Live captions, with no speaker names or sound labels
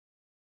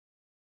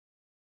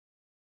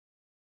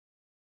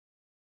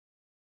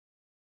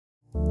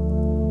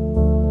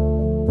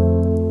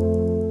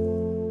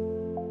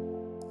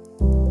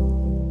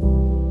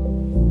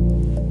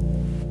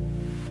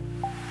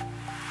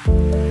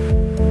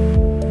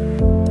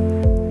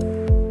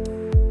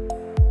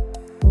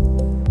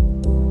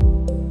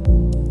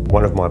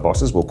of my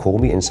bosses will call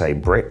me and say,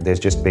 Brett, there's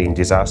just been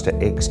disaster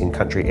X in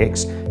country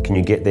X, can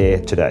you get there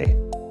today?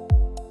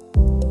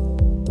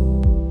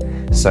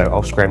 So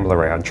I'll scramble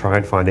around, try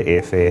and find an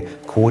airfare,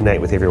 coordinate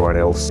with everyone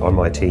else on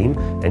my team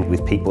and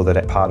with people that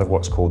are part of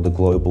what's called the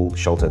Global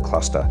Shelter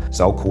Cluster.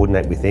 So I'll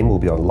coordinate with them, we'll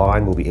be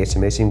online, we'll be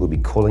SMSing, we'll be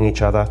calling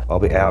each other. I'll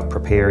be out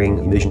preparing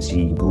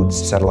emergency goods,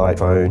 satellite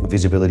phone,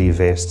 visibility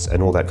vests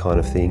and all that kind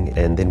of thing,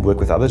 and then work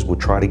with others. We'll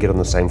try to get on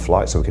the same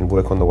flight so we can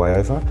work on the way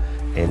over,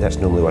 and that's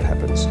normally what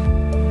happens.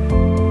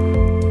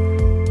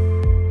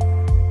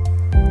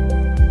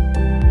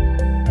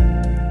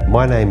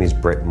 My name is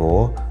Brett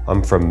Moore.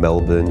 I'm from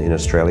Melbourne in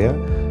Australia.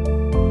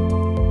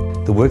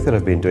 The work that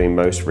I've been doing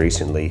most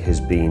recently has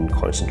been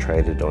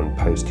concentrated on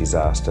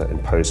post-disaster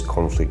and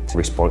post-conflict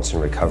response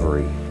and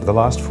recovery. For the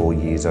last 4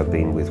 years I've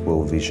been with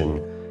World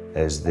Vision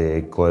as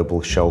their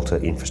Global Shelter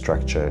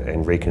Infrastructure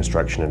and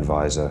Reconstruction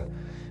Advisor,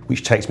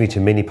 which takes me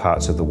to many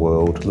parts of the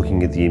world,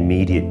 looking at the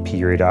immediate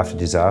period after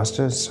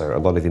disaster, so a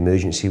lot of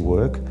emergency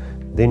work,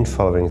 then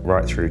following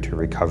right through to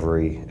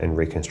recovery and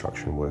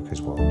reconstruction work as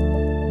well.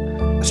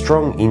 A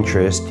strong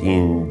interest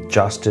in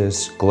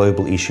justice,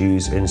 global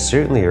issues, and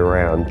certainly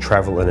around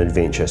travel and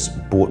adventure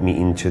brought me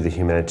into the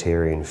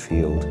humanitarian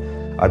field.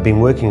 I'd been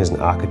working as an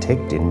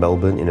architect in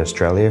Melbourne in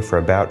Australia for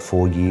about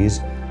 4 years,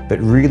 but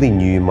really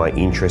knew my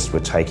interests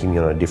were taking me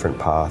on a different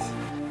path.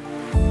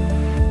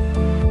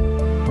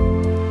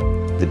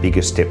 The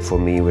biggest step for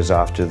me was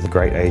after the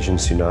Great Asian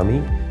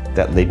Tsunami.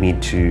 That led me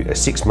to a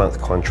 6-month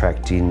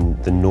contract in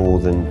the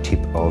northern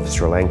tip of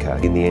Sri Lanka.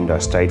 In the end, I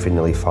stayed for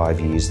nearly 5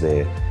 years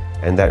there,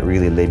 and that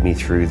really led me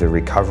through the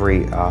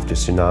recovery after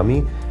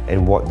tsunami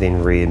and what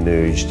then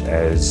re-emerged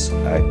as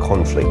a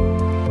conflict.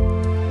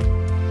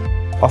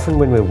 Often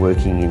when we're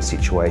working in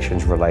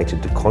situations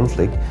related to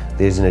conflict,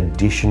 there's an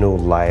additional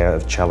layer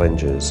of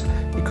challenges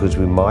because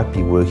we might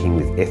be working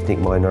with ethnic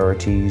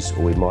minorities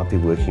or we might be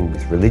working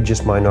with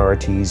religious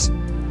minorities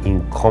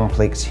in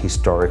complex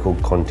historical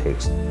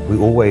context. We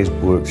always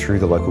work through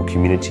the local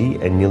community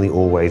and nearly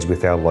always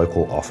with our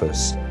local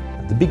office.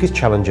 The biggest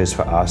challenges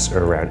for us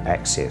are around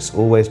access,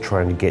 always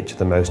trying to get to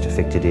the most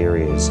affected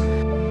areas.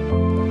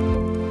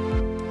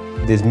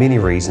 There's many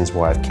reasons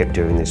why I've kept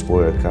doing this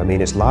work. I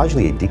mean, it's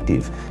largely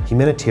addictive.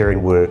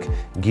 Humanitarian work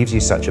gives you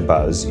such a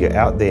buzz. You're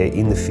out there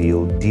in the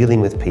field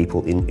dealing with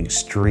people in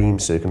extreme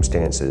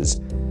circumstances,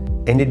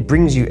 and it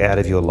brings you out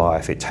of your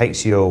life. It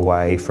takes you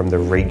away from the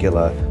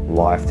regular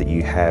life that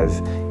you have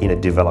in a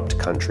developed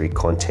country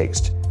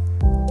context.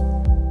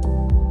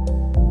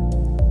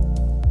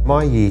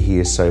 My year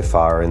here so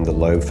far in the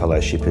Loeb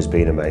Fellowship has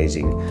been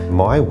amazing.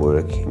 My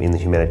work in the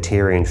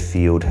humanitarian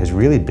field has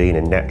really been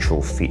a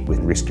natural fit with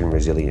risk and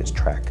resilience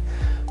track.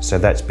 So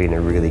that's been a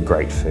really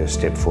great first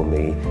step for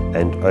me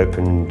and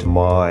opened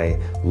my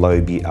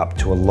Loeb up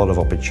to a lot of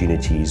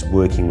opportunities,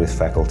 working with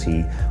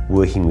faculty,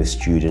 working with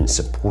students,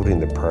 supporting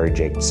the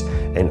projects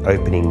and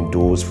opening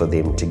doors for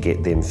them to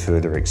get them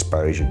further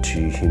exposure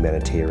to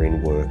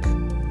humanitarian work.